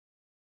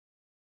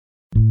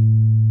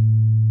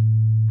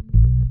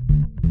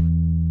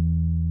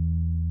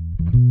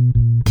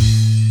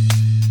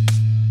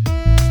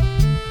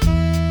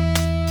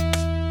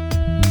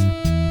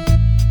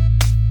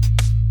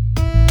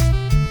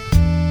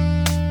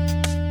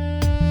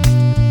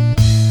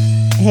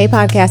Hey,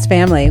 podcast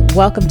family.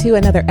 Welcome to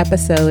another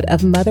episode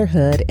of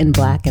Motherhood in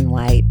Black and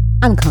White.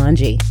 I'm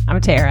Kanji. I'm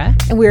Tara.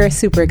 And we're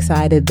super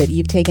excited that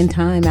you've taken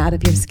time out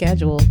of your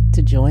schedule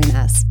to join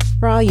us.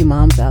 For all you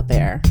moms out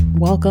there,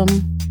 welcome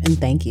and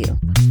thank you.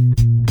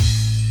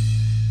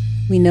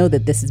 We know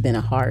that this has been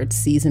a hard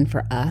season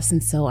for us,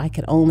 and so I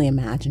can only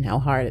imagine how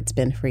hard it's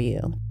been for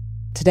you.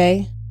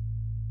 Today,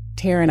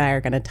 Tara and I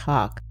are going to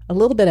talk a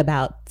little bit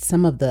about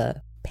some of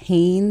the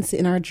pains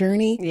in our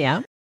journey.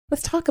 Yeah.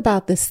 Let's talk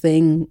about this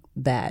thing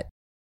that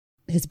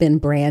has been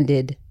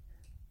branded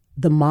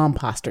the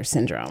momposter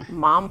syndrome.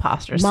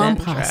 Momposter syndrome.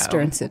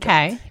 Momposter syndrome.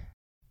 Okay.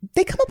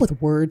 They come up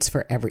with words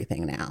for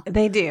everything now.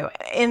 They do.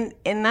 And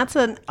that's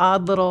an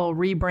odd little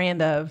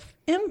rebrand of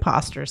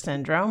imposter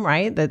syndrome,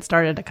 right? That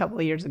started a couple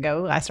of years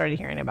ago. I started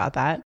hearing about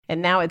that.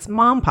 And now it's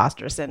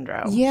momposter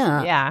syndrome.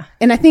 Yeah. Yeah.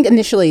 And I think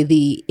initially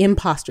the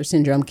imposter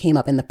syndrome came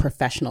up in the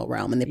professional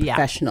realm, in the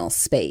professional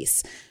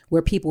space,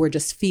 where people were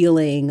just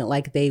feeling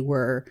like they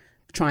were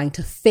trying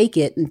to fake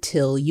it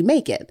until you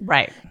make it.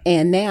 Right.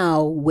 And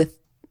now with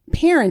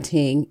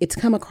parenting, it's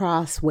come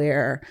across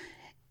where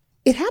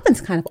it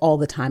happens kind of all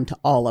the time to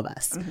all of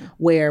us,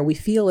 where we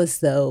feel as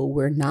though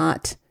we're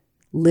not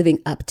living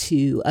up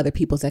to other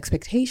people's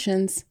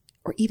expectations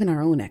or even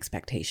our own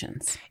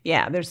expectations.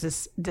 Yeah. There's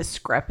this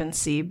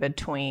discrepancy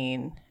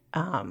between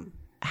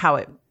how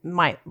it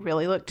might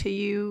really look to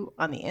you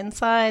on the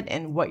inside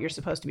and what you're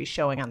supposed to be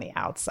showing on the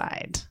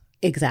outside.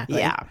 Exactly.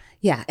 Yeah.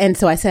 Yeah. And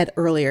so I said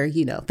earlier,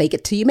 fake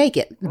it till you make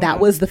it. That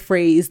was the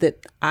phrase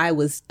that I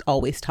was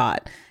always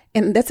taught.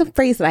 And that's a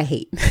phrase that I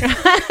hate.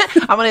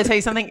 I'm going to tell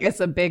you something. It's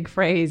a big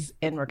phrase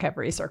in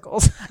recovery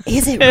circles.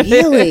 Is it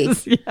really? It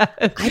is,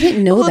 yes. I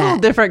didn't know that. A little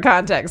different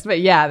context, but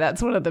yeah,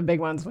 that's one of the big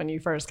ones when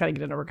you first kind of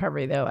get into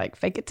recovery. They're like,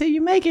 fake it till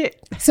you make it.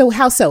 So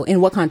how so? In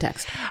what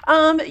context?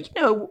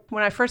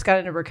 When I first got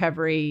into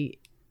recovery,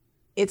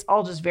 it's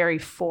all just very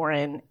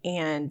foreign.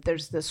 And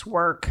there's this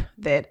work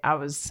that I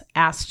was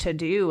asked to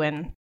do.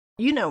 And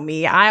you know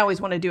me, I always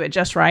want to do it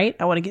just right.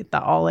 I want to get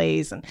the all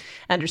A's and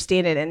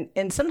understand it.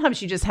 And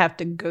sometimes you just have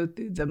to go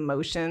through the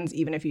motions,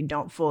 even if you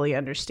don't fully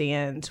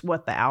understand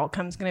what the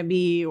outcome's going to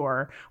be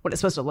or what it's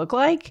supposed to look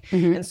like.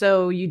 Mm-hmm. And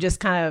so you just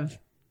kind of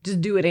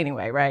just do it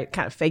anyway, right?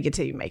 Kind of fake it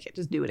till you make it.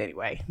 Just do it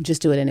anyway.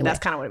 Just do it anyway. That's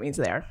kind of what it means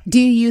there. Do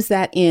you use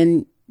that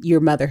in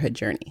your motherhood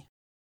journey?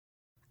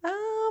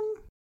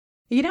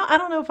 I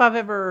don't know if I've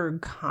ever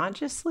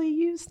consciously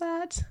used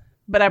that,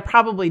 but I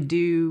probably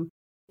do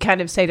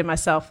kind of say to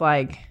myself,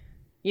 like,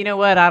 you know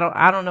what? I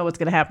don't know what's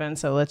going to happen.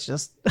 So let's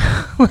just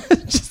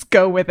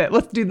go with it.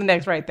 Let's do the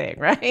next right thing.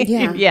 Right.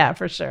 Yeah. Yeah,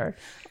 for sure.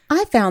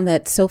 I found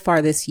that so far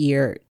this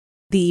year,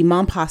 the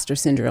momposter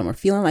syndrome or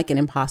feeling like an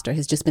imposter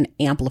has just been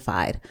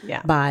amplified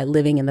by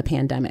living in the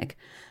pandemic,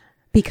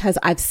 because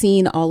I've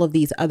seen all of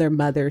these other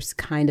mothers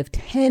kind of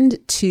tend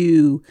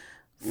to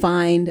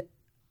find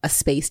a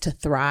space to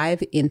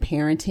thrive in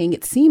parenting.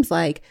 It seems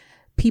like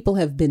people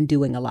have been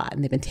doing a lot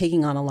and they've been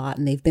taking on a lot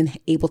and they've been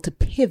able to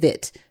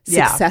pivot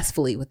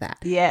successfully with that.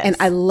 Yes. And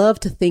I love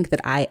to think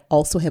that I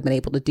also have been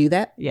able to do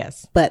that.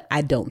 Yes. But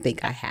I don't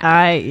think I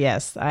have.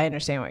 Yes, I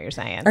understand what you're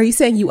saying. Are you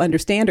saying you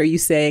understand or are you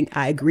saying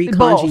I agree,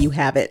 Both. Kanji, you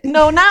have it?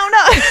 No.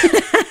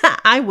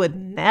 I would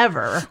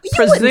never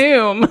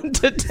presume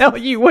to tell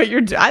you what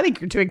you're doing. I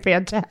think you're doing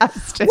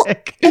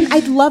fantastic. Well, and I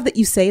love that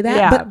you say that,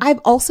 Yeah. but I've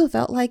also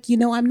felt like,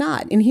 I'm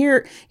not. And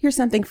here's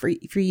something for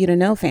you to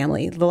know,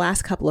 family. The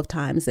last couple of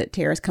times that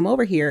Tara's come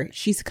over here,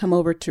 she's come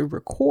over to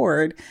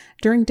record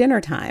during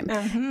dinner time.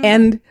 Mm-hmm.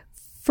 And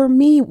for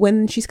me,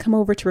 when she's come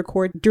over to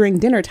record during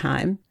dinner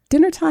time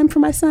for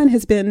my son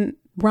has been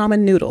ramen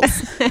noodles.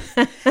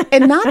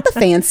 And not the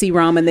fancy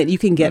ramen that you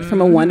can get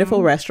from a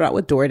wonderful restaurant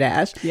with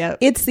DoorDash. Yep.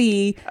 It's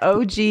the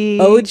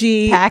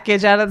OG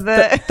package out of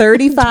the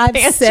 35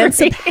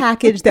 cents a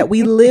package that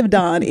we lived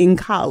on in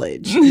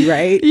college,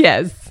 right?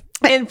 Yes.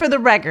 And for the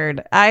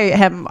record,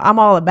 I'm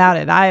all about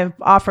it. I've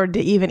offered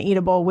to even eat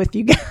a bowl with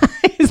you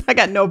guys. I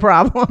got no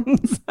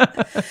problems.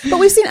 But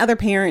we've seen other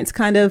parents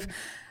kind of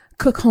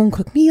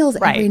cook meals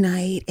every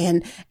night.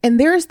 And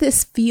there's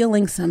this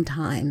feeling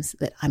sometimes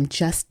that I'm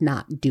just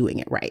not doing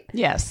it right.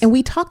 Yes. And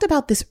we talked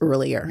about this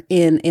earlier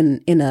in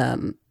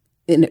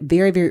a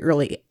very, very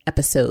early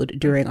episode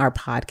during our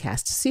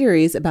podcast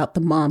series about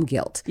the mom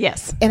guilt.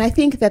 Yes. And I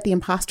think that the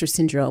imposter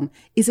syndrome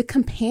is a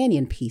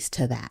companion piece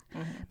to that,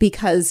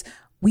 because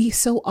we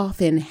so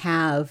often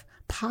have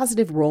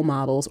positive role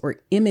models or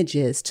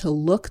images to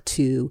look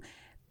to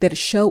that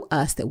show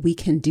us that we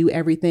can do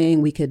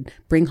everything. We could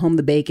bring home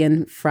the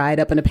bacon fried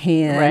up in a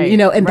pan,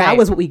 and that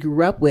was what we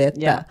grew up with.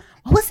 Yeah.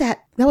 What was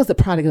that? That was the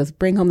product. It was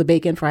bring home the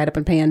bacon fried up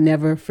in a pan.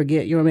 Never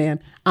forget you're a man.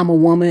 I'm a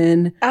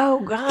woman.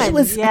 Oh God. It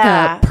was like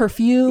a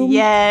perfume.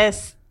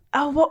 Yes.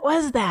 Oh, what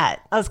was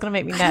that? Oh, it's going to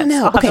make me nuts. I don't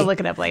know. I'll have to look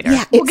it up later.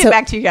 Yeah, we'll get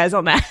back to you guys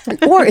on that.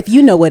 Or if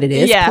you know what it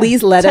is,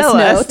 please let us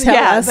know.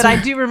 Tell us. But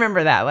I do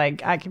remember that.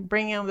 Like, I can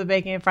bring home the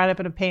bacon fried up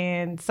in a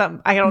pan.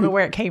 Something. I don't know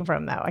where it came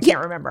from, though. I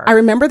can't remember. I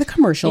remember the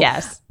commercial.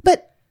 Yes.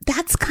 But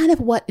that's kind of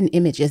what an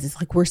image is. It's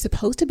like we're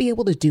supposed to be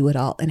able to do it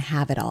all and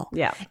have it all.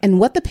 Yeah. And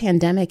what the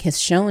pandemic has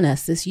shown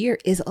us this year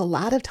is a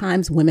lot of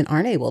times women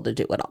aren't able to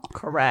do it all.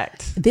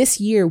 Correct. This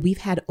year, we've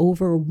had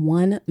over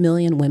 1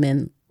 million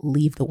women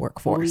leave the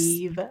workforce.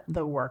 Leave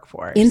the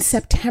workforce. In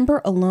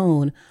September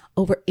alone,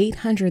 over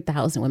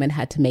 800,000 women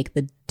had to make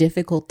the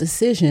difficult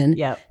decision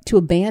to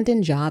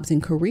abandon jobs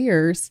and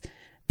careers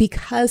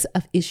because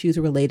of issues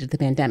related to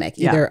the pandemic,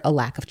 either a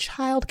lack of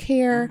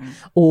childcare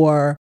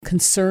or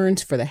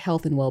concerns for the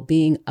health and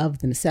well-being of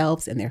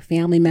themselves and their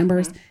family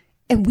members.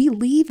 And we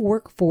leave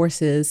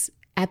workforces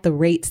at the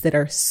rates that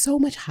are so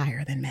much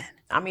higher than men.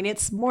 I mean,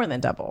 it's more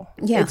than double.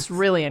 Yeah. It's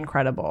really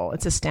incredible.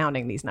 It's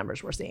astounding, these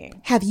numbers we're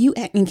seeing. Have you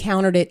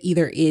encountered it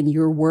either in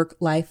your work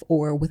life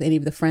or with any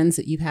of the friends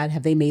that you've had?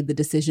 Have they made the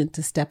decision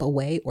to step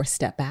away or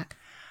step back?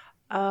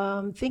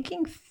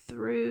 Thinking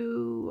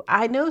through,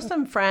 I know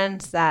some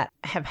friends that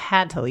have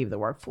had to leave the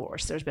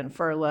workforce. There's been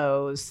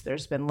furloughs,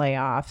 there's been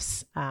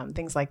layoffs,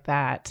 things like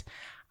that.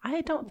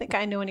 I don't think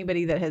I know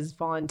anybody that has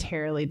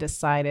voluntarily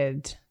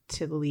decided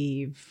to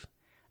leave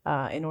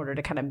in order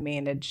to kind of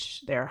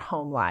manage their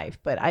home life.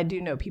 But I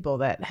do know people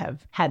that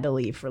have had to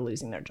leave for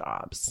losing their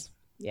jobs.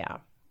 Yeah.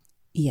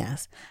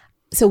 Yes.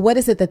 So what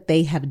is it that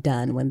they have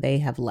done when they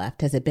have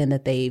left? Has it been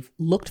that they've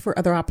looked for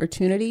other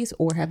opportunities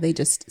or have they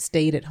just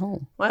stayed at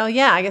home? Well,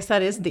 yeah, I guess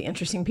that is the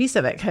interesting piece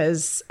of it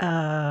because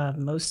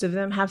most of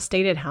them have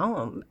stayed at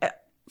home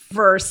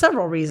for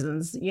several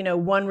reasons. You know,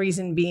 one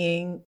reason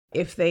being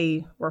if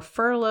they were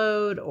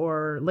furloughed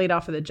or laid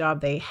off of the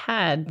job they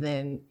had,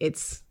 then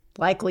it's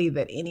likely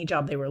that any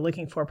job they were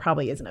looking for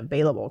probably isn't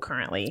available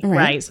currently.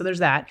 Right. So there's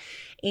that.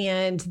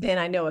 And then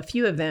I know a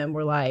few of them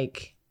were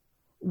like,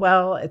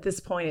 well, at this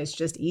point, it's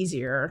just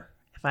easier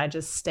if I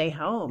just stay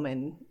home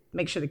and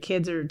make sure the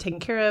kids are taken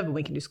care of and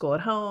we can do school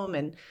at home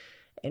and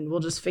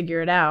we'll just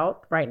figure it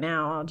out. Right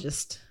now,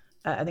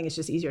 I think it's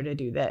just easier to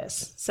do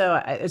this.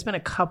 So it's been a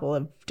couple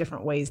of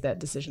different ways that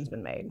decisions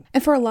been made.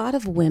 And for a lot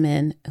of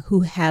women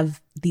who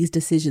have these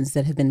decisions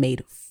that have been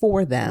made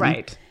for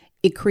them,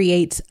 it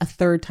creates a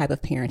third type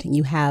of parenting.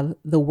 You have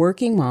the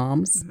working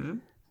moms,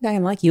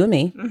 like you and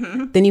me.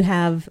 Then you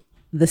have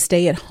the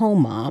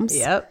stay-at-home moms.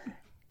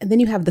 And then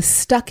you have the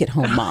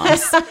stuck-at-home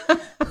moms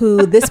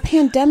who this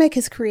pandemic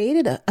has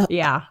created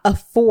a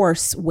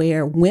force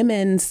where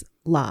women's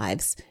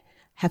lives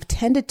have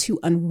tended to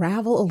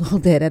unravel a little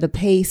bit at a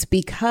pace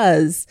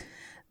because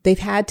they've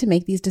had to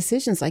make these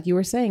decisions, like you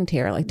were saying,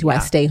 Tara. Like, do I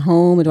stay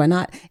home or do I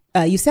not?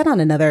 You said on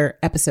another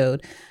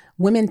episode,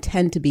 women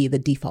tend to be the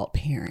default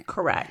parent.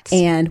 Correct.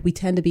 And we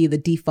tend to be the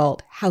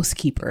default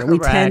housekeeper. And we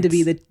tend to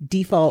be the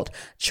default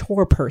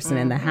chore person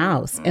in the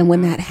house. And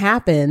when that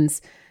happens,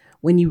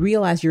 when you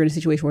realize you're in a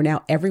situation where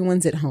now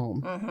everyone's at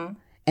home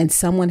and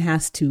someone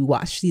has to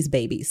watch these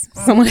babies,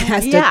 someone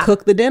has to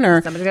cook the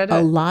dinner,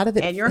 a lot of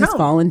it has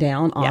fallen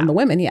down on the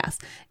women. Yes.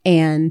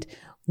 And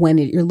when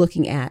you're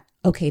looking at,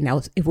 okay, now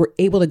if we're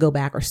able to go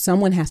back or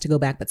someone has to go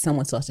back, but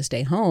someone still has to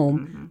stay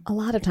home, a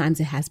lot of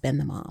times it has been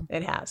the mom.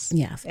 It has.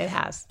 Yes. It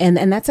has.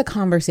 And that's a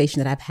conversation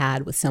that I've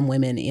had with some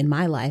women in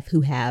my life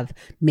who have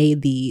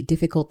made the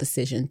difficult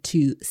decision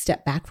to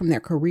step back from their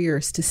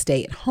careers to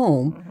stay at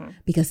home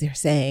because they're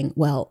saying,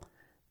 well,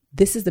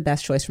 this is the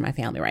best choice for my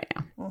family right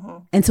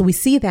now. And so we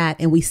see that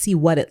and we see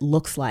what it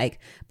looks like.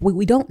 But what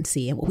we don't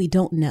see and what we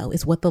don't know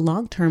is what the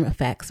long-term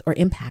effects or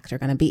impacts are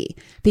going to be.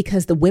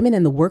 Because the women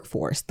in the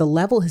workforce, the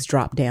level has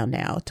dropped down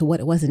now to what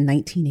it was in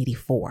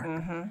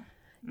 1984.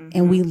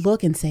 And we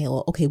look and say,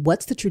 well, okay,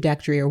 what's the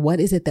trajectory or what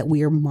is it that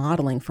we are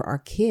modeling for our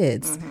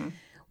kids?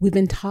 We've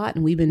been taught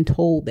and we've been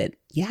told that,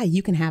 yeah,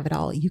 you can have it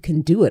all. You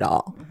can do it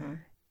all.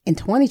 And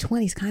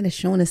 2020 has kind of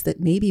shown us that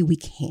maybe we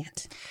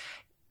can't.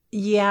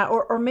 Yeah,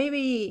 or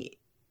maybe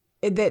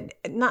that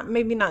not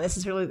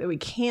necessarily that we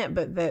can't,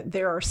 but that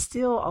there are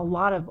still a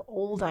lot of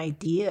old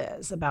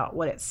ideas about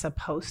what it's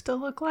supposed to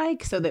look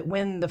like, so that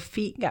when the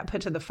feet got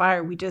put to the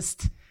fire, we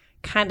just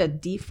kind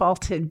of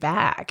defaulted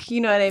back.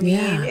 You know what I mean?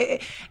 Yeah.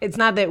 It's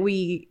not that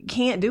we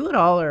can't do it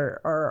all or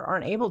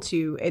aren't able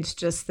to. It's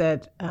just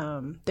that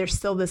there's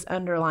still this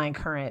underlying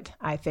current,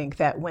 I think,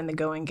 that when the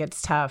going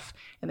gets tough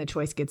and the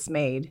choice gets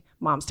made,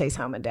 mom stays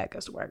home and dad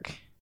goes to work.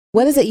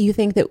 What is it you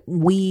think that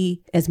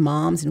we as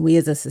moms and we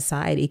as a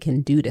society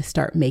can do to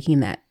start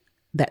making that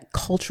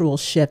cultural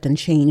shift and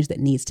change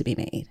that needs to be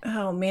made?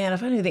 Oh man,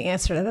 if I knew the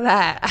answer to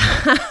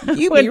that,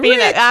 you'd be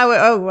rich.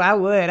 I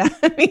would.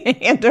 I'd be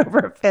hand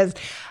over fist.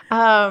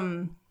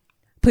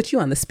 Put you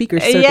on the speaker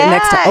circuit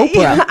next to Oprah.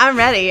 Yeah, I'm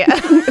ready.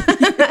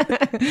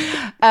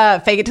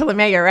 Fake it till you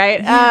make it,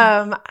 right?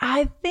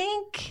 I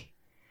think,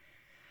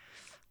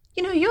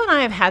 you and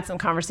I have had some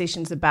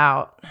conversations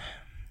about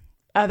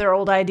other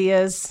old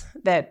ideas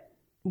that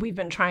we've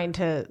been trying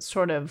to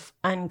sort of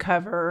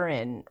uncover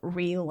and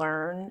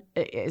relearn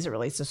as it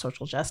relates to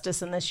social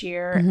justice in this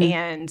year.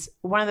 And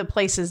one of the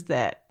places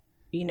that,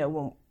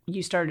 when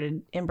you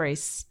started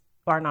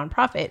our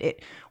nonprofit,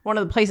 one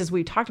of the places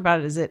we talked about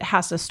it is it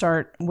has to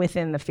start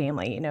within the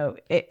family.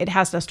 It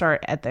has to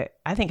start at the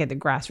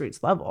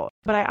grassroots level.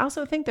 But I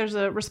also think there's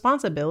a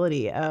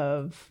responsibility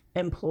of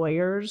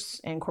employers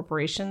and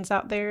corporations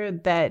out there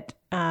that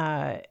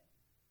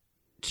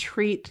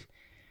treat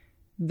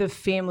the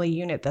family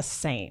unit the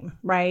same,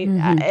 right?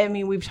 I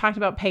mean, we've talked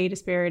about pay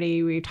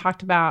disparity. We've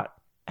talked about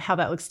how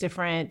that looks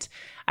different.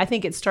 I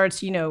think it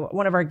starts,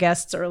 one of our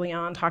guests early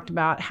on talked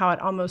about how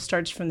it almost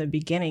starts from the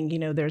beginning.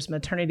 There's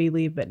maternity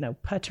leave, but no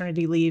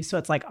paternity leave. So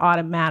it's like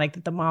automatic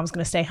that the mom's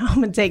going to stay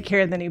home and take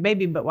care of the new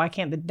baby, but why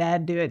can't the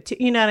dad do it too?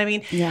 You know what I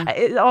mean? Yeah.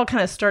 It all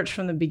kind of starts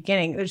from the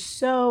beginning. There's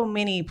so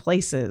many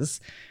places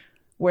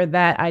where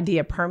that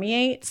idea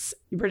permeates.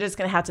 We're just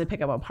going to have to pick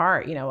them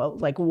apart,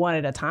 like one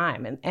at a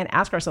time and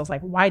ask ourselves,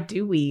 like, why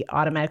do we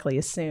automatically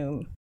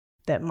assume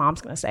that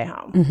mom's going to stay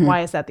home?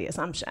 Why is that the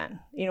assumption?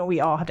 We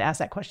all have to ask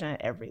that question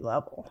at every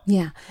level.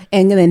 Yeah.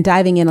 And then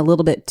diving in a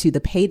little bit to the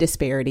pay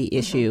disparity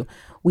issue,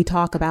 we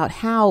talk about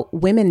how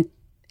women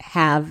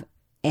have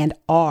and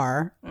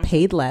are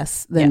paid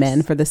less than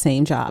men for the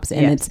same jobs.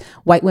 And it's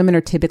white women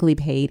are typically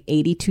paid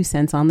 82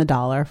 cents on the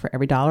dollar for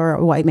every dollar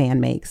a white man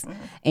makes.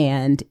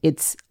 And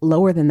it's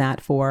lower than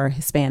that for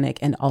Hispanic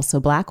and also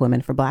Black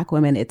women. For Black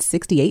women, it's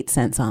 68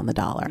 cents on the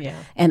dollar. Yeah.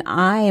 And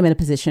I am in a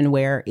position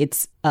where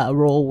it's a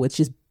role which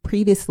is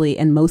previously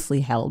and mostly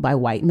held by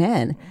white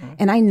men.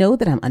 And I know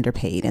that I'm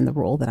underpaid in the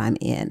role that I'm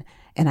in.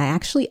 And I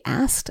actually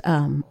asked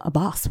a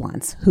boss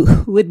once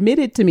who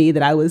admitted to me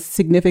that I was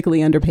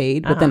significantly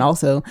underpaid, but then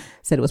also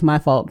said it was my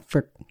fault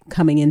for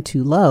coming in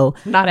too low.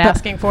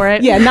 Asking for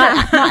it. Yeah,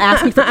 not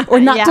asking for or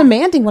not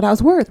demanding what I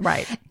was worth.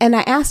 Right. And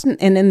I asked,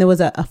 and then there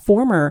was a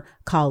former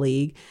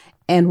colleague,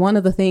 and one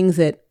of the things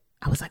that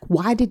I was like,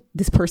 why did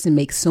this person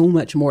make so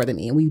much more than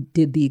me? And we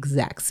did the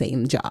exact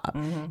same job.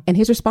 And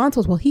his response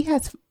was, well, he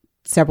has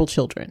several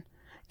children.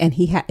 And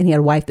he had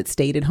a wife that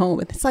stayed at home.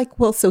 And it's like,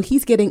 well, so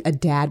he's getting a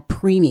dad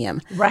premium.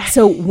 Right.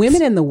 So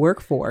women in the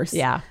workforce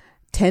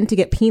tend to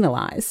get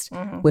penalized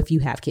if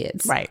you have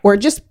kids. Right. Or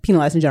just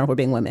penalized in general for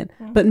being women.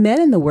 But men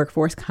in the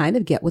workforce kind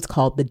of get what's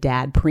called the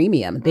dad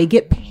premium. They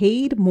get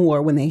paid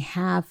more when they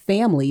have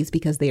families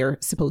because they are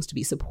supposed to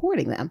be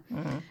supporting them.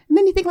 And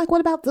then you think, like,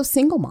 what about those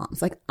single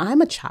moms? Like, I'm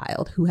a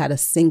child who had a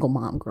single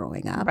mom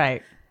growing up.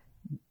 Right.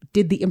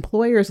 Did the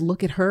employers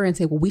look at her and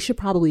say, well, we should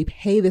probably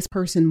pay this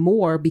person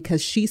more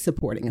because she's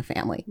supporting a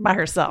family? By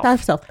herself.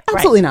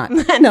 Absolutely not.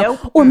 No.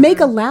 Nope. Or make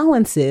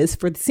allowances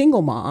for the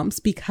single moms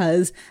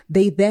because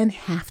they then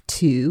have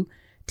to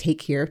take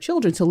care of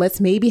children. So let's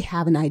maybe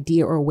have an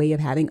idea or a way of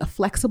having a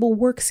flexible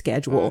work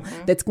schedule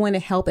that's going to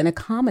help and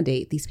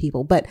accommodate these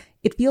people. But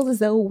it feels as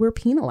though we're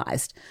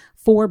penalized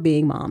for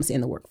being moms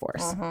in the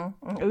workforce.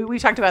 We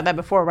talked about that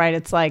before, right?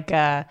 It's like...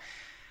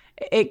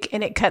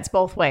 It cuts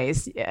both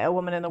ways. A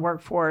woman in the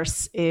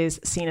workforce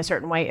is seen a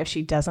certain way if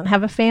she doesn't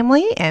have a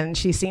family, and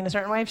she's seen a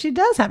certain way if she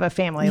does have a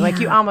family. Like,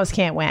 you almost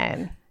can't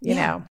win, you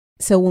know?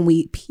 So when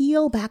we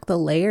peel back the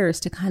layers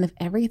to kind of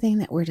everything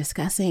that we're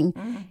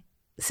discussing,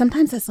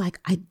 sometimes it's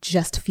like, I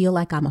just feel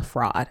like I'm a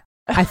fraud.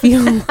 I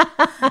feel,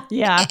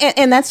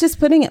 and that's just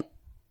putting it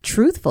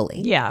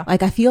truthfully. Yeah.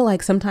 Like, I feel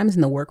like sometimes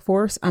in the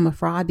workforce, I'm a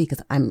fraud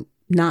because I'm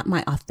not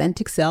my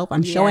authentic self.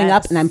 I'm showing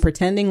up and I'm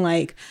pretending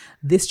like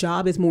this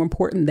job is more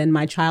important than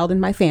my child and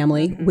my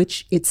family,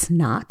 which it's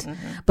not.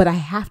 But I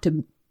have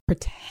to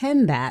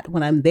pretend that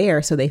when I'm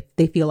there so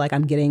they feel like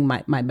I'm getting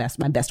my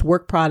best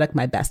work product,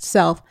 my best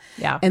self.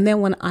 Yeah. And then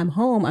when I'm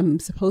home, I'm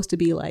supposed to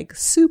be like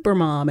super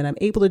mom and I'm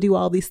able to do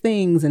all these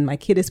things. And my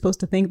kid is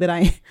supposed to think that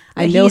I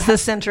know he's the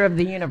center of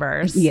the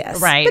universe.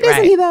 Yes. Right. But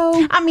isn't he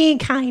though? I mean,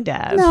 kind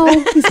of. No,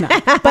 he's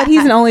not. But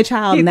he's an only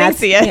child. And that's,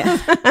 these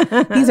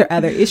are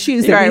other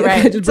issues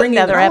that we just bring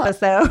another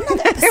episode.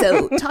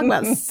 Talk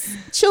about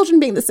children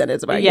being the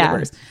centers of our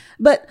universe.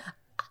 But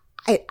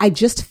I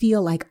just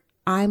feel like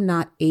I'm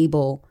not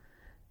able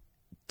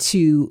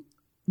to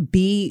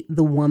be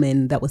the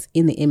woman that was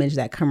in the image,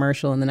 that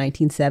commercial in the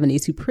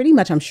 1970s, who pretty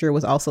much, I'm sure,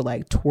 was also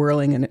like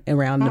twirling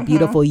around a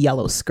beautiful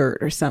yellow skirt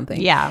or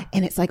something. Yeah.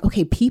 And it's like,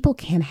 okay, people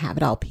can have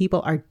it all.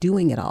 People are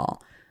doing it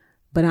all,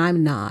 but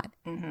I'm not.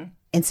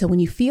 And so when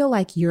you feel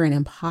like you're an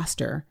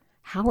imposter,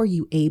 how are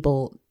you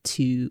able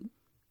to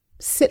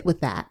sit with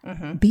that,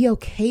 be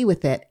okay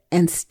with it,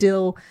 and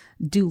still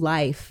do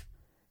life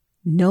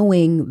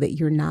knowing that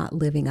you're not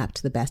living up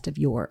to the best of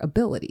your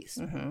abilities?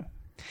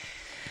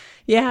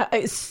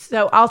 Yeah.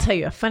 So I'll tell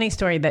you a funny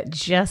story that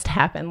just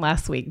happened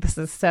last week. This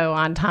is so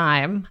on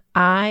time.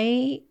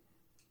 I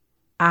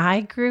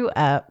grew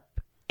up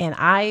and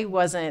I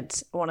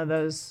wasn't one of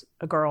those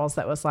girls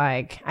that was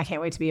like, I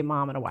can't wait to be a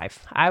mom and a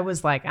wife. I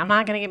was like, I'm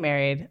not going to get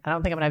married. I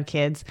don't think I'm going to have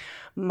kids.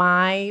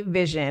 My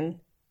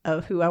vision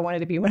of who I wanted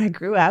to be when I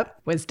grew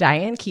up was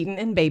Diane Keaton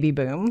in Baby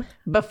Boom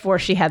before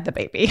she had the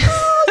baby.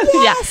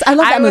 Yes, I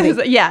love that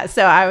movie.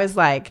 So I was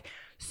like,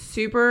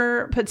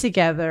 super put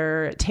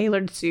together,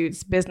 tailored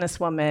suits,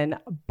 businesswoman,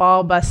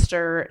 ball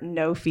buster,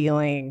 no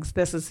feelings.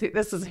 This is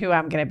who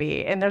I'm going to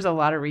be. And there's a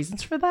lot of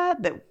reasons for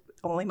that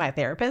only my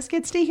therapist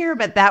gets to hear,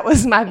 but that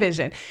was my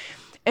vision.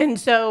 And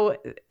so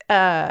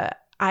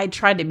I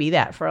tried to be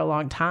that for a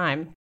long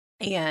time.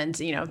 And,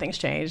 things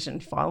changed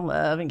and fall in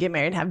love and get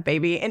married and have a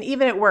baby. And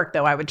even at work,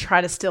 though, I would try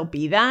to still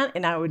be that.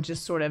 And I would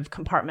just sort of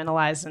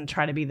compartmentalize and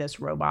try to be this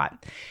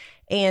robot.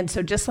 And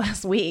so just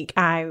last week,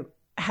 I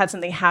had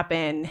something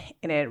happen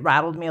and it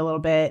rattled me a little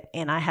bit.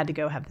 And I had to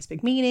go have this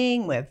big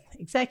meeting with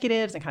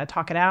executives and kind of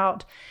talk it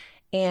out.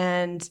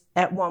 And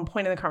at one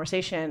point in the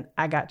conversation,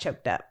 I got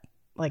choked up.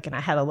 And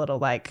I had a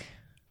little I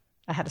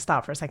had to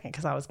stop for a second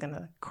because I was going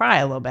to cry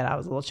a little bit. I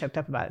was a little choked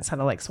up about it. So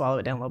I had to swallow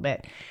it down a little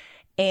bit.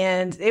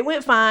 And it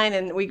went fine.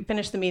 And we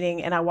finished the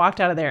meeting and I walked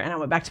out of there and I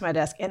went back to my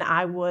desk and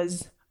I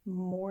was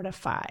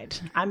mortified.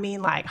 I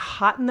mean,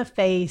 hot in the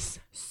face,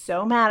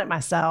 so mad at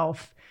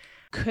myself.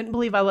 Couldn't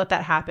believe I let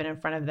that happen in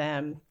front of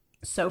them.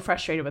 So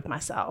frustrated with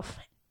myself.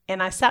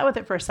 And I sat with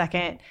it for a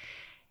second.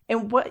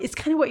 And it's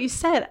kind of what you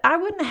said. I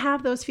wouldn't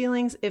have those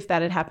feelings if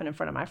that had happened in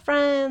front of my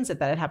friends, if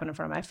that had happened in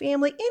front of my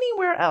family,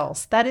 anywhere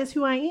else. That is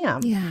who I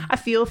am. Yeah. I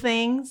feel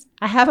things.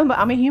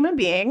 I'm a human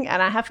being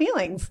and I have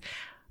feelings.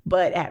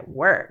 But at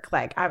work,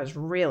 I was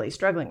really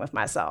struggling with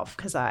myself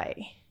because I,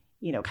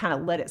 kind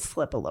of let it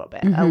slip a little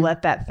bit. I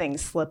let that thing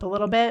slip a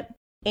little bit.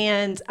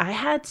 And I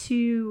had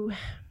to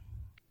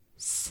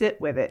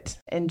sit with it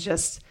and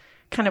just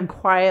kind of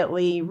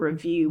quietly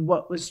review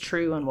what was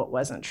true and what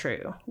wasn't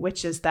true,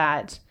 which is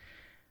that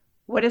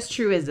what is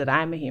true is that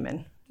I'm a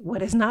human.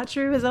 What is not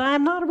true is that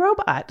I'm not a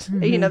robot.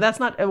 That's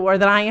not, or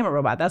that I am a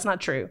robot. That's not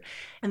true.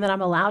 And that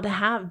I'm allowed to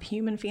have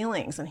human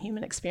feelings and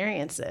human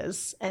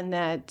experiences and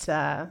that,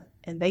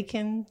 and they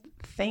can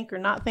think or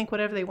not think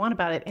whatever they want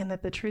about it. And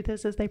that the truth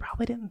is they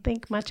probably didn't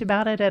think much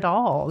about it at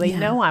all. They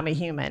know I'm a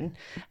human.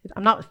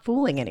 I'm not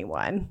fooling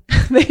anyone.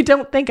 They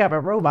don't think I'm a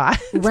robot.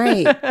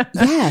 Right.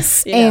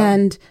 Yes.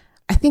 And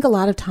I think a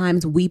lot of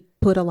times we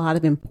put a lot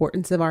of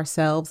importance of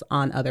ourselves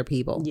on other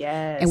people.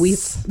 Yes. And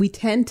we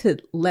tend to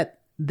let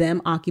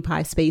them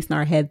occupy space in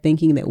our head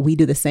thinking that we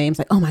do the same.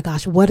 It's oh my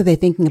gosh, what are they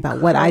thinking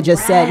about what I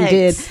just said and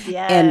did?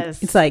 Yes. And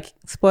it's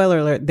spoiler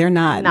alert, they're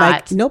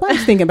not.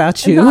 Nobody's thinking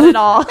about you. Not at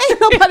all.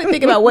 Ain't nobody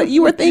thinking about what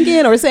you were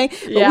thinking or saying.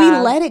 But we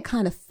let it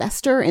kind of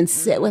fester and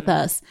sit with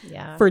us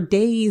for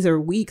days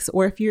or weeks,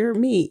 or if you're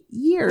me,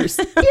 years.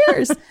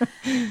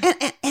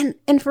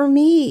 And for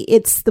me,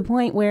 it's the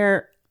point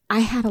where I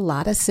had a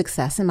lot of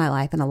success in my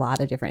life in a lot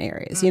of different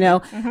areas.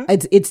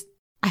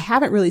 I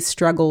haven't really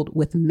struggled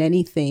with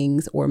many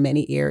things or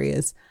many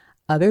areas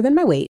other than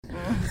my weight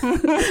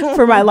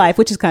for my life,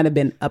 which has kind of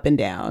been up and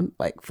down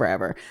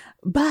forever.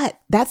 But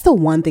that's the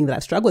one thing that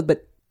I've struggled with.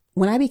 But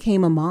when I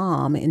became a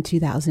mom in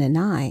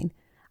 2009,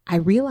 I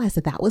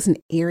realized that was an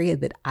area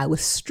that I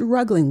was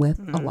struggling with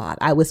a lot.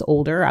 I was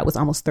older. I was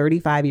almost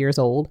 35 years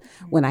old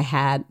when I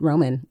had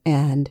Roman.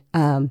 And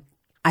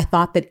I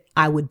thought that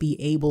I would be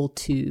able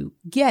to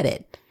get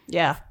it.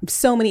 Yeah.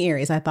 So many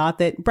areas. I thought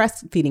that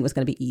breastfeeding was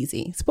going to be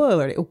easy.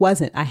 Spoiler, it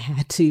wasn't. I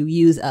had to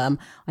use a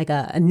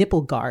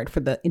nipple guard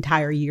for the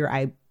entire year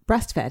I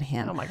breastfed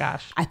him. Oh my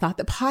gosh. I thought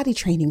that potty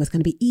training was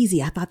going to be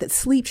easy. I thought that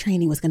sleep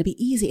training was going to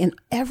be easy. And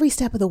every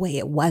step of the way,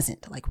 it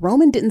wasn't.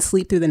 Roman didn't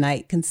sleep through the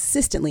night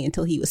consistently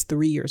until he was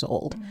 3 years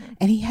old.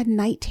 And he had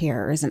night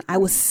terrors and I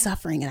was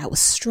suffering and I was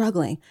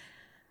struggling.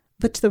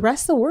 But to the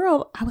rest of the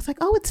world, I was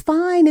oh, it's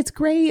fine. It's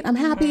great. I'm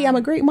happy. I'm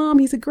a great mom.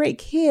 He's a great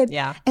kid.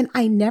 Yeah. And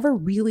I never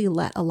really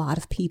let a lot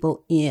of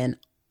people in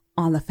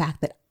on the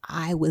fact that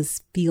I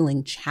was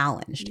feeling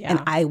challenged. Yeah.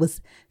 And I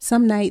was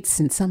some nights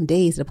and some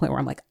days at a point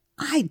where I'm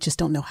I just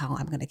don't know how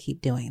I'm going to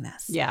keep doing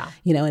this. Yeah.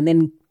 And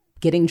then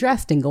getting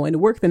dressed and going to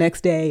work the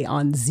next day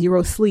on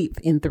 0 sleep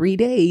in 3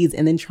 days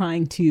and then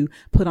trying to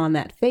put on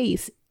that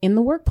face in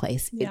the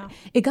workplace. Yeah.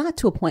 It got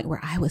to a point where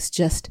I was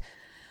just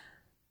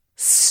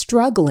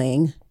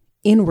struggling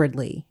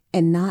inwardly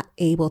and not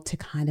able to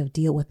kind of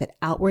deal with it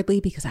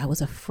outwardly because I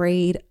was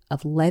afraid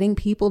of letting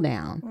people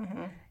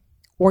down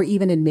or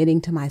even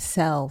admitting to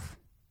myself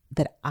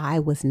that I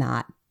was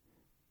not,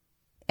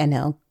 and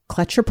now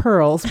clutch your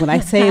pearls when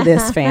I say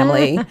this,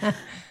 family,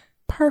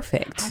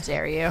 perfect. How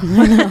dare you?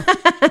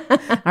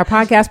 Our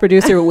podcast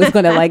producer was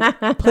going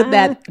to put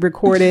that,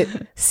 record it,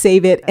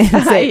 save it, and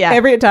say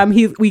every time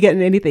we get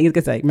in anything, he's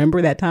going to say,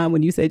 remember that time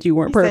when you said you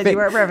weren't perfect? Said you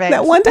weren't perfect.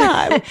 That one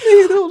time.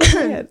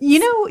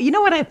 You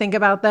know what I think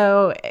about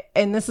though,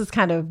 and this has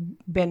kind of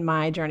been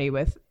my journey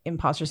with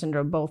imposter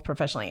syndrome, both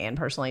professionally and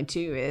personally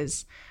too,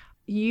 is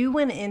you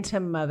went into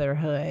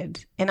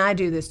motherhood, and I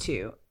do this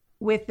too,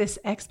 with this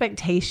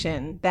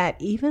expectation that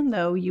even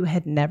though you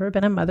had never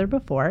been a mother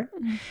before,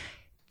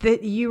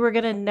 that you were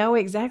going to know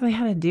exactly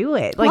how to do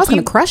it. I was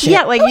going to crush it.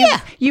 Yeah,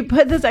 you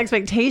put this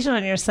expectation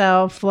on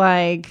yourself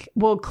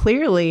well,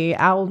 clearly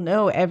I'll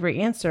know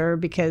every answer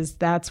because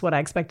that's what I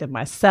expected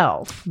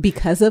myself.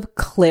 Because of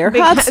Claire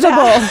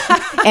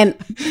Huxtable. And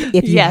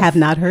if you have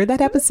not heard that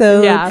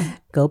episode,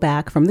 go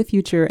back from the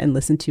future and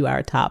listen to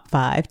our top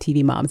 5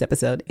 TV moms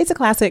episode. It's a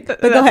classic.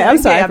 But go ahead. I'm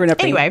sorry for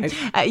interrupting.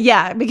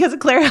 Anyway, because of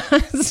Claire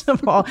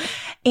Huxtable.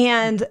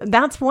 And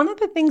that's one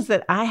of the things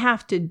that I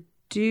have to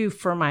do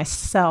for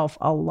myself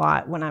a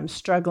lot when I'm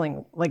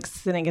struggling,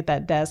 sitting at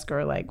that desk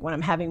or when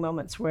I'm having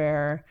moments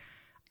where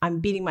I'm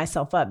beating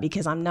myself up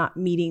because I'm not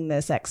meeting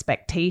this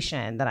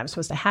expectation that I'm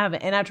supposed to have.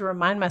 And I have to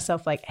remind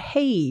myself like,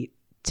 hey,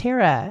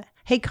 Tara,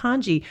 hey,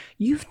 Kanji,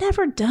 you've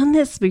never done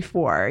this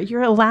before.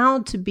 You're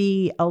allowed to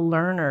be a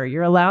learner.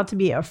 You're allowed to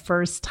be a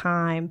first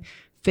time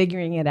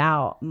figuring it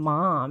out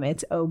mom.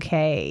 It's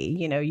okay.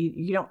 You know,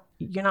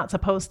 you're not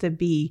supposed to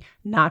be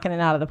knocking it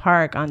out of the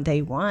park on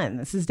day one.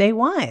 This is day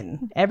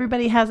one.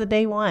 Everybody has a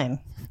day one.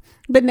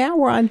 But now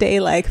we're on day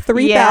like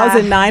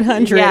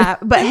 3,900. Yeah.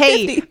 But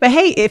hey,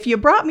 if you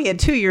brought me a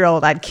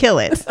 2-year-old, I'd kill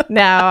it.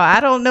 Now, I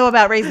don't know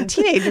about raising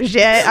teenagers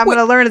yet. I'm going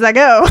to learn as I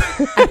go.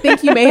 I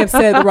think you may have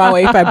said the wrong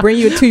way. If I bring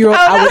you a 2-year-old,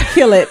 I would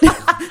kill it.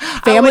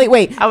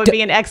 Family, I would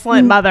be an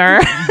excellent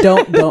mother.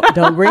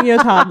 Don't bring your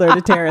toddler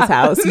to Tara's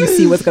house. You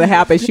see what's going to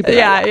happen.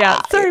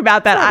 Yeah. Sorry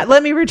about that.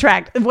 Let me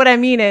retract. What I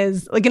mean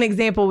is, like, an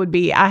example would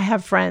be, I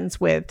have friends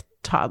with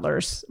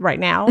toddlers right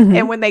now. Mm-hmm.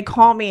 And when they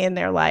call me and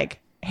they're like,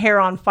 hair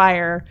on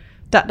fire, ...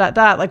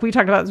 Like we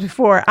talked about this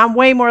before, I'm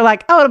way more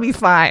like, oh, it'll be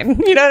fine.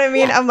 You know what I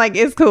mean? Yeah. I'm like,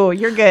 it's cool.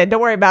 You're good. Don't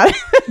worry about it.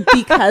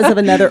 Because of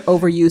another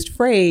overused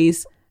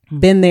phrase,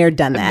 been there,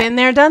 done that. Been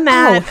there, done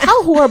that. Oh,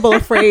 how horrible a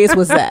phrase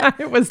was that?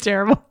 It was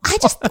terrible.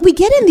 We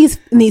get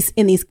in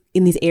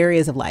these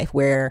areas of life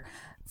where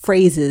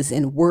phrases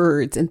and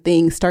words and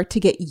things start to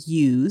get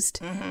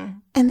used, mm-hmm.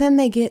 and then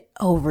they get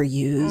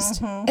overused,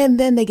 mm-hmm. and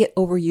then they get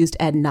overused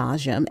ad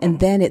nauseum, and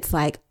then it's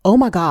like, oh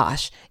my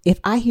gosh, if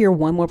I hear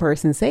one more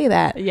person say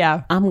that,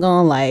 I'm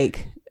gonna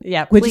like,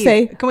 what'd you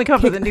say? Can we come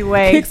up with a new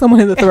way? Kick someone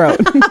in the throat.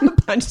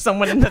 Punch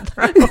someone in the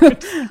throat.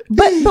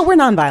 but we're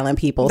nonviolent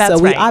people, so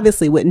we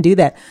obviously wouldn't do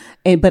that.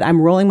 But I'm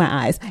rolling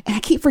my eyes, and I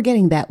keep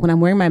forgetting that when I'm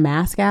wearing my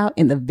mask out,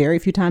 in the very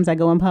few times I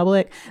go in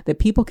public, that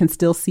people can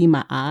still see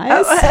my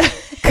eyes,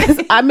 because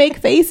I make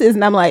faces,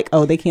 and I'm like,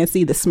 oh, they can't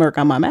see the smirk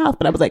on my mouth,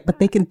 but I was like, but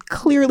they can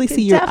clearly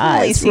see your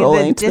eyes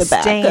rolling to the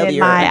back of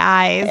your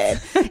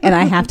eyes. And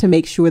I have to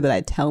make sure that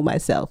I tell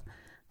myself,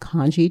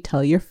 Kanji,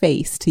 tell your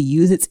face to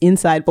use its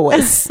inside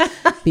voice,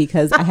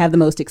 because I have the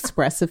most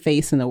expressive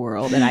face in the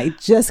world, and I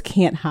just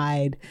can't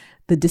hide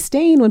the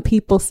disdain when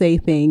people say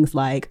things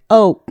like,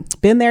 oh,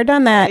 been there,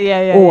 done that,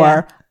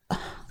 or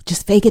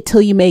just fake it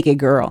till you make it,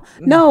 girl.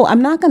 No,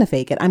 I'm not going to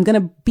fake it. I'm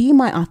going to be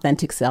my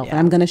authentic self, and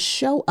I'm going to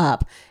show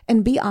up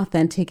and be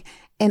authentic.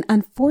 And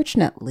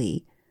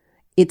unfortunately,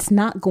 it's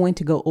not going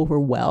to go over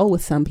well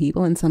with some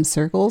people in some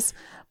circles,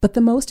 but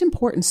the most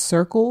important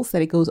circles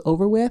that it goes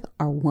over with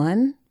are,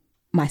 one,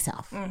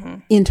 myself, mm-hmm.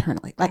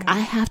 internally. Like, mm-hmm. I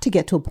have to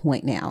get to a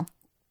point now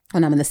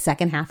when I'm in the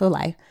second half of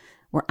life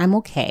where I'm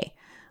okay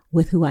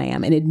with who I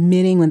am and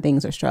admitting when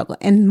things are struggling.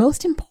 And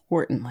most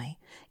importantly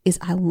is,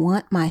 I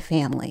want my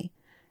family,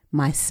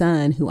 my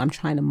son, who I'm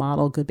trying to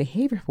model good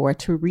behavior for,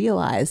 to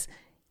realize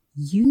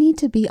you need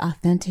to be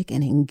authentic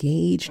and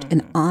engaged, mm-hmm.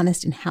 and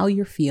honest in how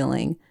you're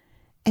feeling,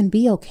 and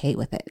be okay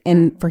with it.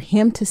 And for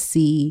him to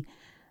see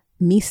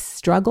me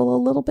struggle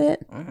a little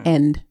bit, mm-hmm.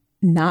 and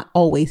not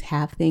always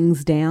have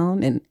things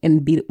down,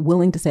 and be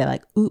willing to say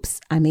like, oops,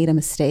 I made a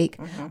mistake,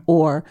 mm-hmm.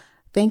 or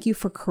thank you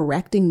for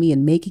correcting me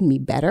and making me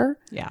better.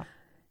 Yeah.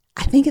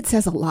 I think it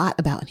says a lot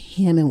about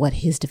him and what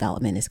his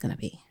development is going to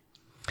be.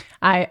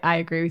 I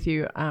agree with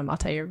you. I'll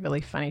tell you a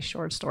really funny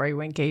short story.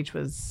 When Gage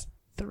was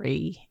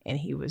 3 and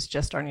he was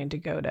just starting to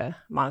go to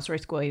Montessori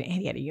school, and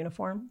he had a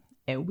uniform,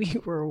 and we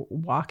were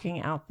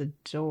walking out the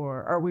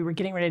door, or we were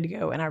getting ready to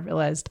go, and I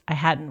realized I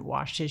hadn't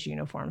washed his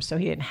uniform, so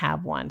he didn't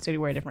have one, so he'd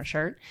wear a different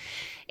shirt.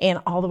 And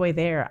all the way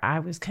there, I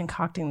was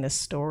concocting this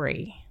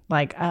story.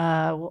 Like,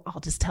 well,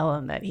 I'll just tell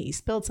him that he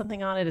spilled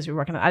something on it as we were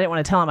working on it. I didn't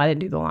want to tell him I didn't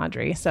do the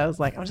laundry. So I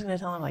was like, I'm just going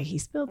to tell him like he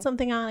spilled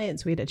something on it, and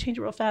so we had to change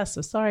it real fast.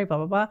 So sorry, blah,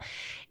 blah, blah.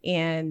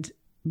 And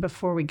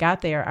before we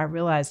got there, I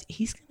realized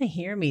he's going to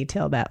hear me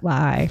tell that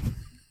lie.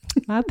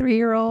 My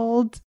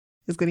 3-year-old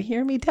is going to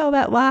hear me tell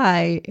that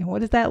lie. And what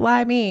does that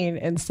lie mean?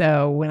 And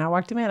so when I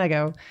walked him in, I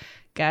go,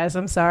 guys,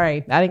 I'm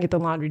sorry. I didn't get the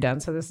laundry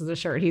done. So this is a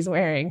shirt he's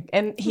wearing.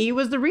 And he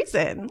was the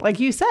reason, like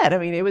you said. I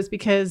mean, it was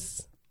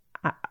because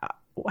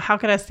how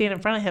could I stand in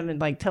front of him and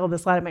like tell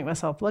this lie to make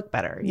myself look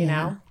better, you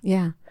know?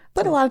 Yeah.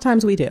 But a lot of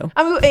times we do.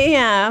 I mean,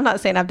 I'm not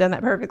saying I've done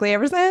that perfectly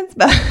ever since,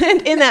 but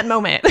in that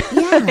moment.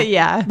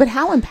 Yeah. But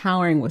how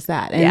empowering was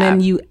that? And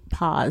then you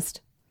paused,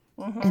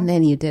 mm-hmm. and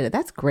then you did it.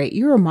 That's great.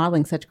 You were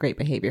modeling such great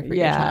behavior for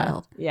your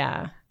child.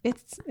 Yeah.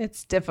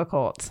 It's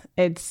difficult.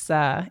 It's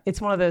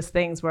one of those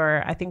things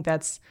where I think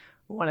that's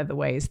one of the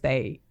ways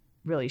they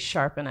really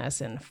sharpen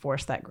us and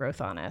force that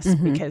growth on us,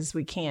 mm-hmm. because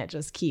we can't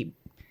just keep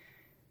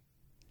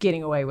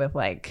getting away with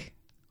like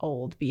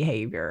old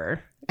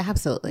behavior.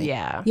 Absolutely.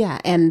 Yeah. Yeah.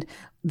 And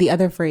the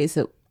other phrase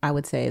that I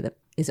would say that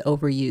is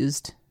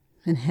overused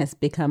and has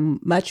become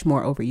much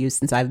more overused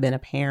since I've been a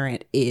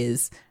parent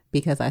is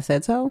because I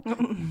said so.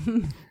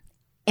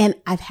 And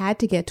I've had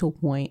to get to a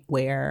point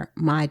where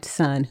my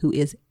son, who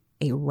is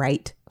a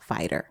right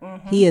fighter,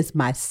 mm-hmm. he is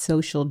my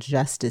social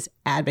justice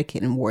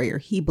advocate and warrior.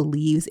 He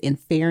believes in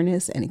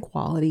fairness and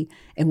equality.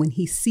 And when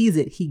he sees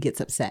it, he gets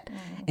upset,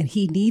 mm-hmm. and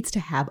he needs to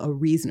have a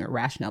reason or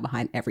rationale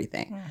behind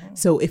everything. Mm-hmm.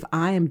 So if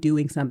I am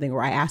doing something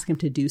or I ask him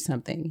to do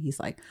something,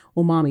 he's like,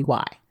 well, mommy,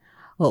 why?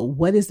 well,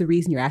 what is the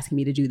reason you're asking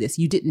me to do this?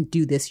 You didn't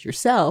do this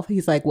yourself.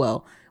 He's like,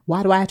 well,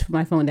 why do I have to put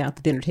my phone down at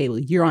the dinner table?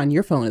 You're on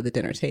your phone at the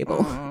dinner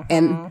table.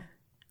 And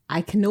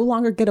I can no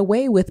longer get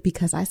away with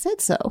because I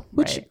said so,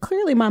 which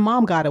clearly my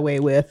mom got away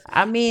with.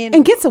 I mean,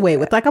 and gets away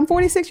with. Like, I'm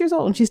 46 years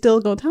old and she's still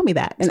going to tell me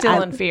that. And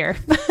still in fear.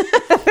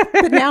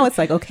 But now it's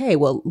like, okay,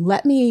 well,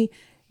 let me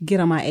get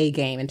on my A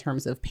game in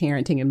terms of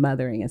parenting and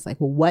mothering. It's like,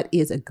 well, what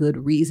is a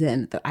good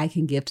reason that I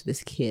can give to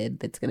this kid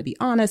that's going to be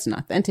honest and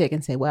authentic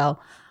and say,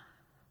 well,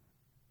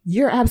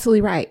 you're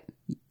absolutely right.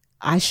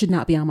 I should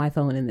not be on my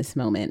phone in this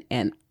moment.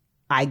 And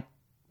I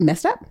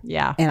messed up.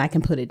 Yeah. And I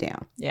can put it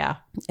down. Yeah.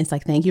 It's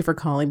like, thank you for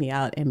calling me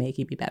out and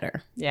making me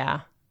better.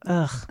 Yeah.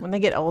 Ugh. When they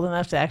get old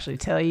enough to actually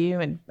tell you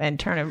and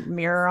turn a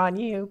mirror on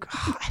you.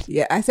 God.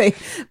 Yeah. I say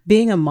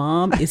being a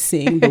mom is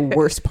seeing the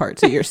worst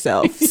parts of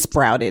yourself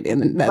sprouted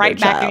in another right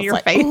back in your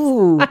like, face.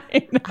 Ooh, I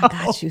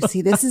got you.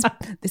 See, this is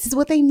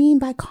what they mean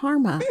by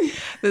karma.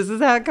 This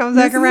is how it comes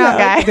back around,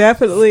 guys.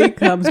 Definitely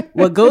comes.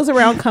 What goes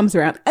around comes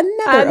around.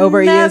 Another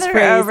overused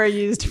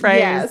phrase.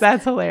 Yes.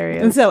 That's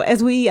hilarious. And so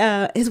as we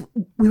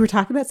were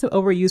talking about some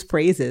overused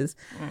phrases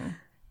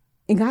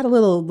and got a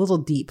little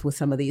deep with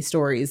some of these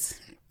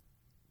stories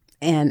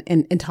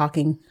and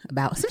talking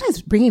about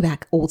sometimes bringing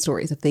back old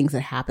stories of things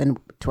that happened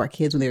to our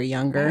kids when they were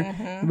younger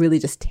really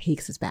just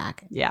takes us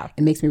back. Yeah.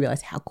 It makes me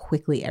realize how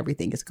quickly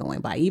everything is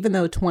going by. Even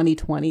though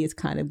 2020 has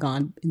kind of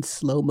gone in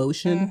slow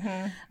motion,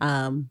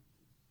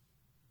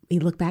 you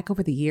look back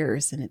over the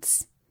years and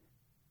it's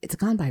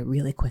gone by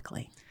really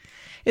quickly.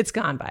 It's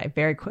gone by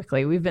very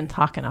quickly. We've been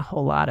talking a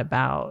whole lot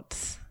about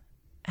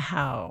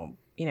how,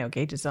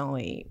 Gage is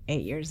only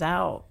 8 years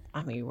out.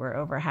 I mean, we're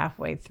over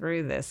halfway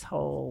through this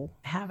whole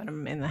having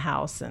him in the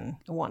house and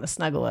want to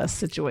snuggle us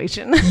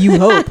situation. You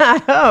hope. I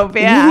hope,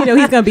 yeah.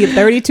 He's going to be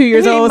 32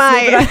 years old.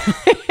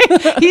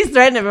 He's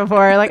threatened it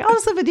before. Like, I'll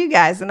just live with you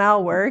guys and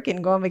I'll work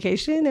and go on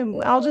vacation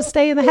and I'll just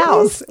stay in the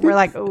house. We're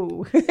like,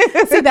 ooh.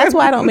 See, that's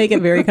why I don't make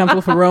it very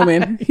comfortable for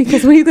Roman.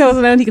 Because when he goes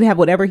around, he can have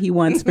whatever he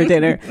wants for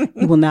dinner.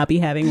 He will not be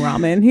having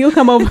ramen. He'll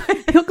come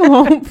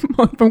home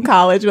from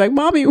college like,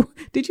 Mommy,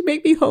 did you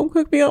make me home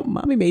cooked meal?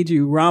 Mommy made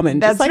you ramen.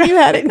 That's just like you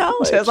had in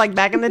college. Just like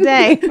back in the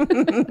day.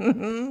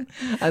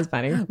 That's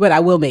funny. But I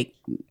will make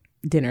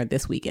dinner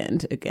this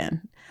weekend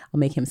again. I'll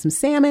make him some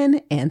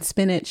salmon and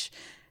spinach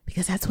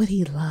because that's what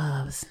he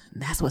loves.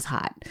 That's what's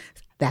hot.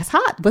 That's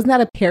hot. Wasn't that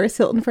a Paris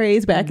Hilton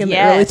phrase back in the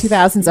early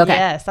 2000s? Okay.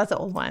 Yes, that's an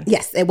old one.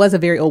 Yes, it was a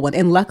very old one.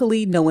 And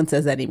luckily, no one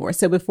says that anymore.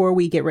 So before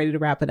we get ready to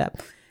wrap it up,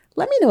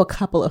 let me know a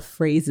couple of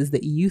phrases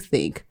that you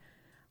think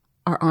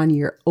are on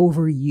your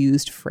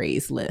overused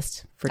phrase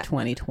list for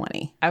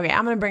 2020. Okay,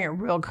 I'm going to bring it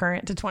real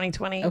current to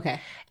 2020.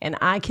 Okay. And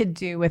I could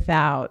do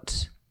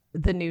without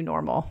the new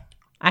normal.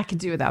 I could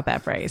do without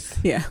that phrase.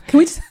 Yeah. Can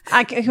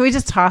we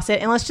just toss it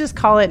and let's just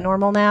call it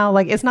normal now?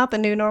 Like, it's not the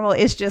new normal.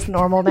 It's just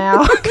normal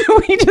now.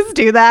 Can we just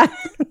do that?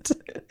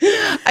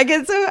 I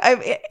get so,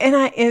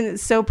 and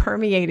it's so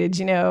permeated,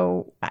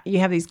 you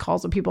have these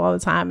calls with people all the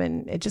time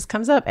and it just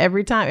comes up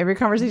every time, every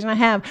conversation I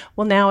have.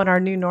 Well, now in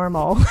our new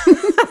normal.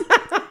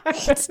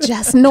 It's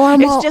just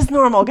normal. It's just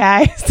normal,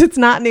 guys. It's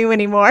not new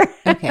anymore.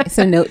 Okay,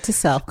 so note to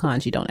self,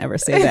 Cons, you don't ever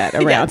say that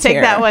around yeah, take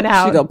Tara. that one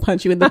out. She's going to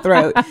punch you in the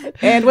throat.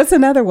 And what's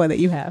another one that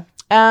you have?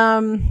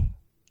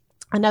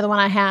 Another one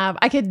I have,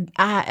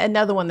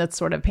 another one that's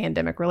sort of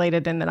pandemic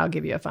related, and then I'll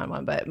give you a fun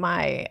one. But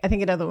I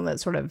think another one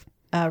that's sort of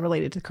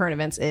related to current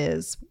events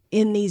is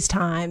in these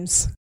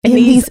times. In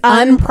these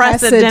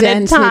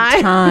unprecedented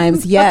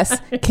times.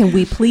 Yes. Can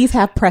we please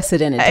have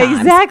precedented times?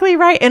 Exactly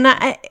right.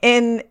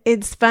 And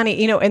it's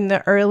funny, in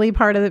the early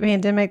part of the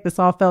pandemic, this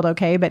all felt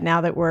okay. But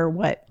now that we're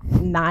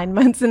 9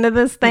 months into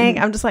this thing,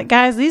 I'm just like,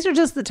 guys, these are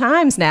just the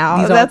times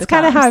now. That's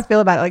kind of how I feel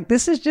about it. Like,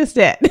 this is just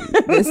it.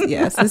 This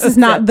is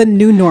not the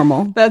new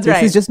normal. That's right.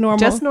 This is just normal.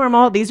 Just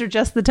normal. These are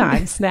just the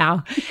times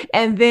now.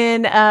 And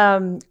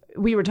then,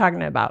 we were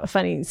talking about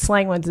funny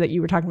slang ones that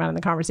you were talking about in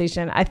the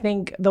conversation. I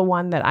think the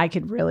one that I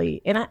could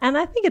really, and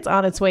I think it's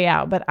on its way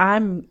out, but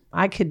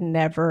I could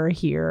never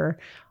hear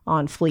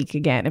on fleek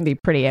again and be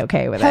pretty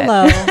okay with it.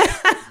 Hello.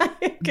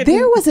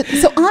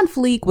 So on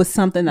fleek was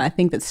something that I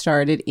think that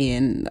started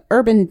in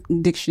Urban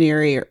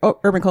Dictionary or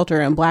Urban Culture,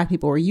 and Black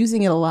people were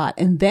using it a lot.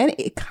 And then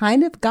it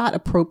kind of got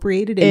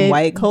appropriated in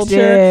white culture.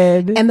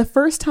 Did. And the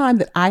first time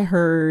that I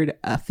heard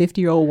a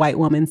 50-year-old white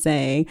woman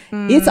saying,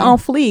 it's on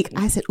fleek,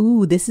 I said,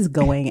 ooh, this is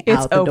going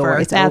out the door.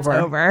 It's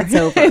over. It's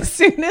over. As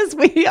soon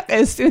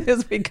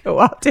as we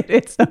co-opted,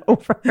 it's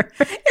over.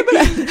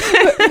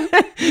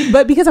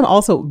 but because I'm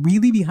also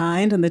really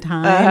behind on the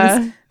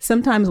times,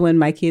 sometimes when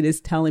my kid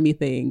is telling me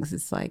things,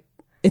 it's like,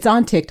 it's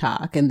on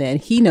TikTok, and then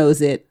he knows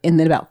it, and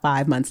then about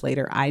 5 months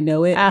later, I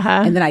know it,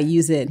 and then I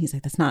use it, and he's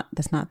like, "That's not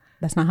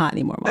hot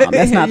anymore, Mom.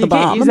 That's not the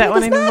bomb." Can't use that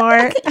one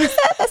anymore.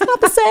 That's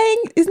not the saying.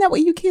 Isn't that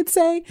what you kids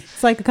say?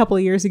 It's like a couple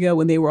of years ago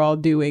when they were all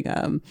doing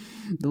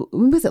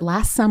when was it,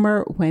 last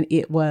summer when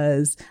it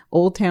was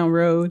Old Town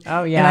Road?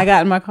 Oh yeah. And I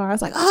got in my car, I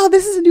was like, "Oh,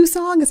 this is a new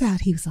song. It's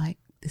out." He was like,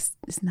 "This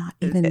is not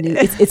even new.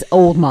 It's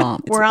old,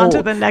 Mom. We're on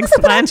to the next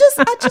one." I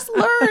just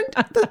learned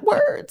the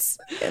words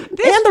and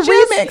the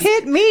remix remix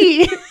hit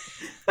me.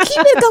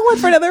 Keep it going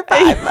for another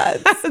 5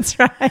 months. That's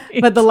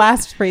right. But the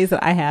last phrase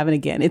that I have, and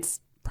again, it's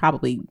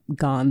probably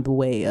gone the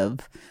way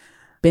of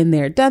been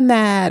there, done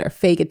that, or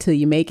fake it till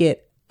you make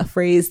it. A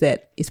phrase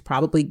that is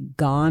probably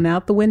gone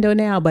out the window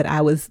now, but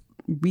I was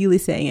really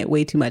saying it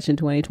way too much in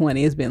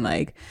 2020 has been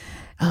like,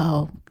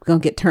 oh, we're going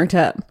to get turned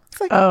up.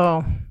 It's like,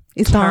 oh,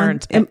 it's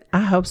turned.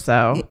 I hope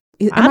so.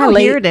 I don't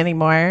hear it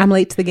anymore. I'm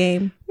late to the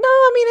game. No,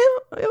 I mean,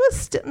 it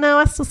was, no,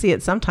 I still see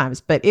it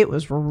sometimes, but it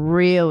was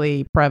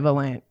really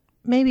prevalent.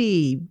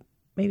 Maybe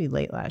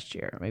late last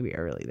year, maybe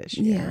early this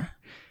year. Yeah.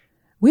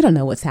 We don't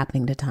know what's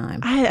happening to time.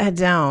 I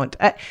don't.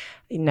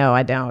 No,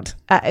 I don't.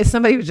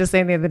 Somebody was just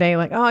saying the other day,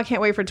 like, oh, I can't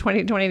wait for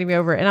 2020 to be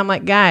over. And I'm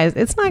like, guys,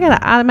 it's not going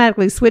to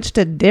automatically switch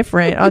to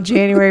different on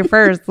January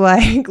 1st.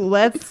 Like,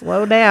 let's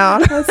slow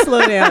down. Let's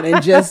slow down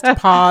and just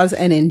pause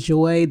and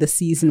enjoy the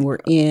season we're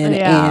in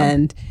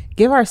and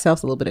give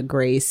ourselves a little bit of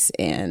grace.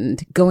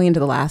 And going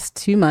into the last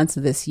 2 months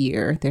of this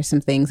year, there's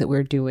some things that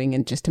we're doing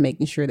and just to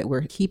making sure that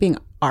we're keeping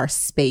our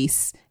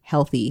space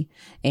healthy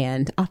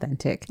and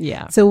authentic.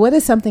 Yeah. So what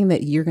is something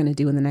that you're going to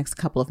do in the next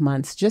couple of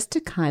months just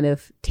to kind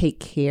of take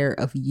care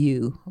of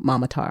you,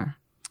 Mama Tar?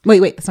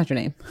 Wait, that's not your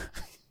name.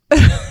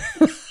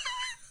 I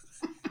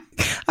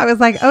was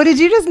like, oh, did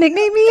you just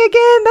nickname me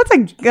again?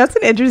 That's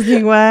an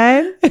interesting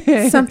one.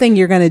 Something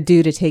you're going to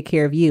do to take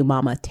care of you,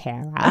 Mama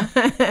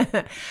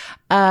Tara.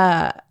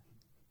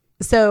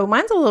 So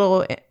mine's a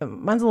little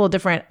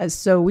different.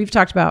 So we've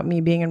talked about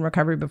me being in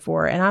recovery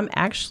before, and I'm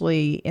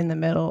actually in the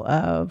middle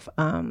of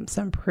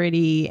some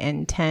pretty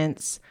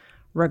intense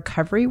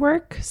recovery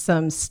work,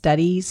 some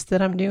studies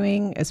that I'm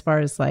doing as far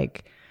as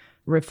like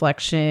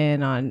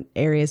reflection on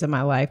areas of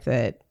my life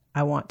that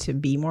I want to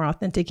be more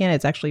authentic in.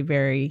 It's actually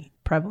very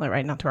prevalent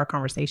right now to our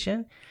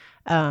conversation.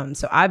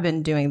 So I've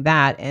been doing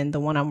that, and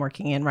the one I'm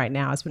working in right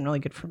now has been really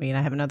good for me, and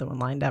I have another one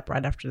lined up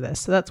right after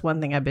this. So that's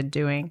one thing I've been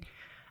doing.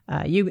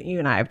 You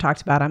and I have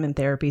talked about, I'm in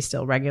therapy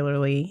still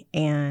regularly.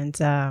 And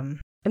then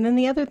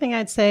the other thing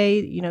I'd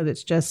say,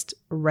 that's just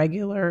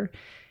regular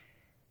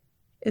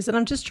is that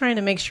I'm just trying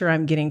to make sure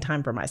I'm getting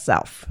time for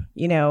myself.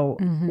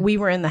 We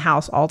were in the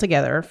house all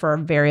together for a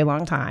very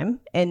long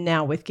time. And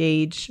now with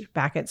Gage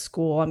back at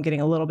school, I'm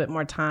getting a little bit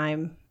more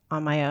time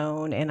on my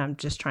own. And I'm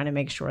just trying to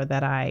make sure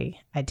that I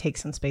take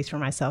some space for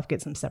myself,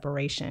 get some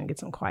separation, get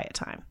some quiet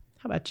time.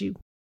 How about you?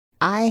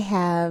 I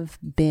have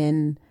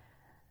been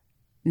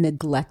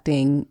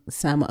neglecting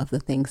some of the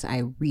things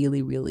I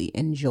really, really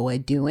enjoy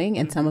doing.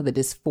 And some of it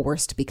is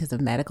forced because of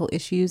medical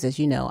issues. As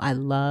you know, I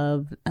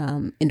love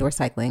indoor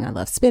cycling. I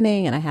love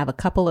spinning, and I have a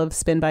couple of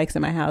spin bikes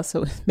in my house.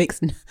 So it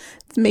makes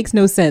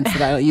no sense that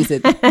I don't use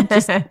it.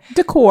 Just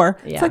decor.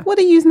 Yeah. It's like, what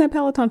are you using that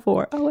Peloton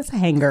for? Oh, it's a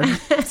hanger.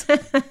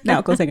 Now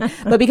it goes hanger.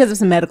 But because of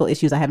some medical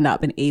issues, I have not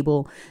been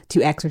able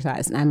to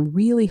exercise. And I'm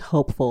really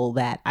hopeful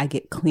that I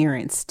get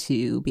clearance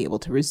to be able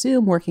to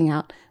resume working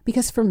out,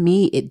 because for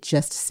me, it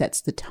just sets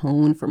the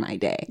tone for my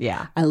day.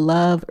 Yeah. I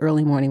love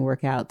early morning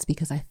workouts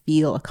because I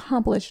feel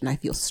accomplished and I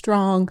feel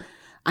strong.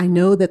 I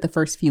know that the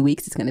first few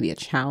weeks it's going to be a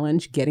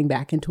challenge getting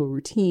back into a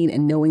routine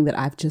and knowing that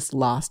I've just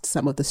lost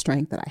some of the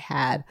strength that I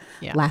had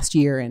last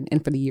year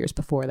and for the years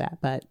before that.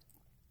 But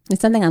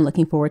it's something I'm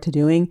looking forward to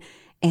doing.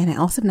 And I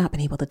also have not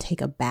been able to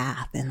take a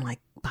bath in like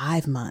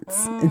 5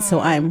 months. And so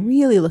I'm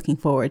really looking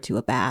forward to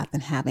a bath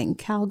and having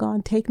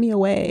Calgon take me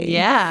away.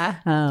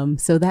 Yeah.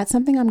 So that's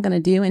something I'm going to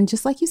do. And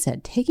just like you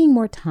said, taking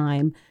more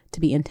time to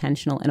be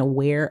intentional and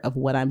aware of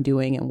what I'm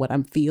doing and what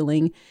I'm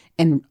feeling,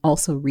 and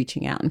also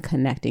reaching out and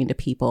connecting to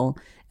people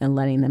and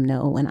letting them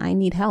know when I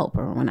need help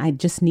or when I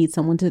just need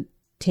someone to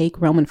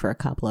take Roman for a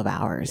couple of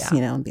hours,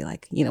 and be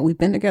like, we've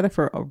been together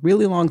for a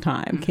really long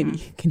time. Can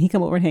he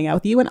come over and hang out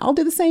with you? And I'll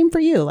do the same for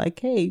you. Like,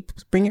 hey,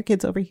 bring your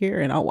kids over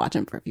here and I'll watch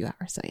them for a few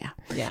hours. So yeah.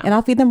 And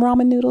I'll feed them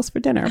ramen noodles for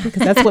dinner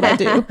because that's what I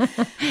do.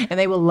 And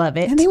they will love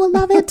it. And they will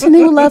love it. And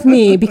they will love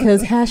me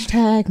because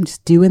hashtag I'm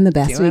just doing the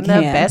best we can. Doing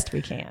the best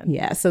we can.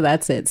 Yeah. So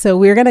that's it. So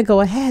we're going to go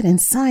ahead and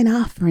sign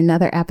off for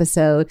another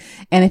episode.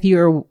 And if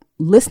you're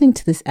listening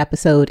to this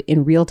episode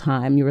in real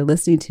time, you were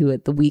listening to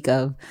it the week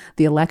of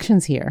the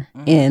elections here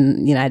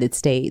in the United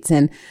States.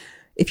 And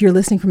if you're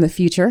listening from the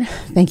future,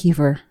 thank you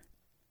for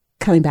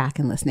coming back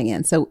and listening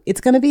in. So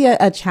it's going to be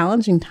a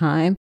challenging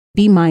time.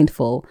 Be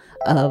mindful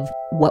of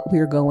what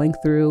we're going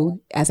through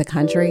as a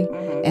country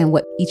and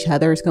what each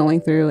other is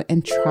going through,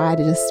 and try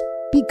to just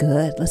be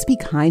good. Let's be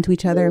kind to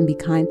each other and be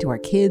kind to our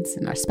kids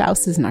and our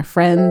spouses and our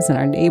friends and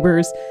our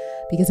neighbors,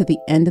 because at the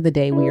end of the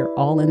day, we are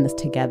all in this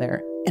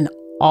together. And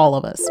all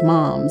of us,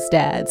 moms,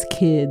 dads,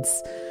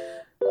 kids,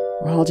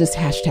 we're all just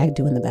hashtag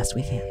doing the best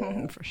we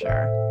can. For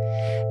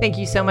sure. Thank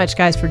you so much,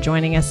 guys, for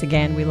joining us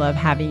again. We love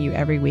having you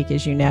every week,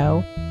 as you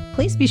know.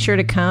 Please be sure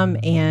to come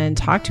and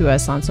talk to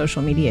us on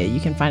social media. You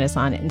can find us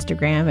on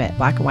Instagram at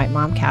Black and White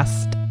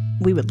Momcast.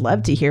 We would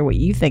love to hear what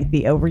you think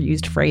the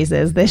overused phrase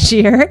is this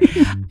year.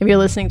 If you're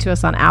listening to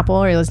us on Apple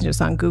or you're listening to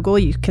us on Google,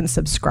 you can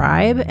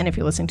subscribe. And if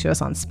you're listening to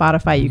us on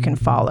Spotify, you can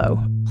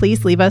follow.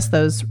 Please leave us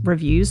those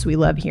reviews. We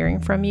love hearing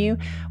from you.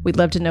 We'd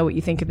love to know what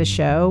you think of the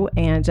show.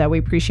 And we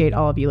appreciate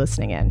all of you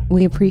listening in.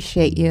 We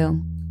appreciate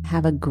you.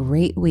 Have a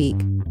great week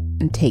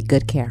and take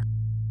good care.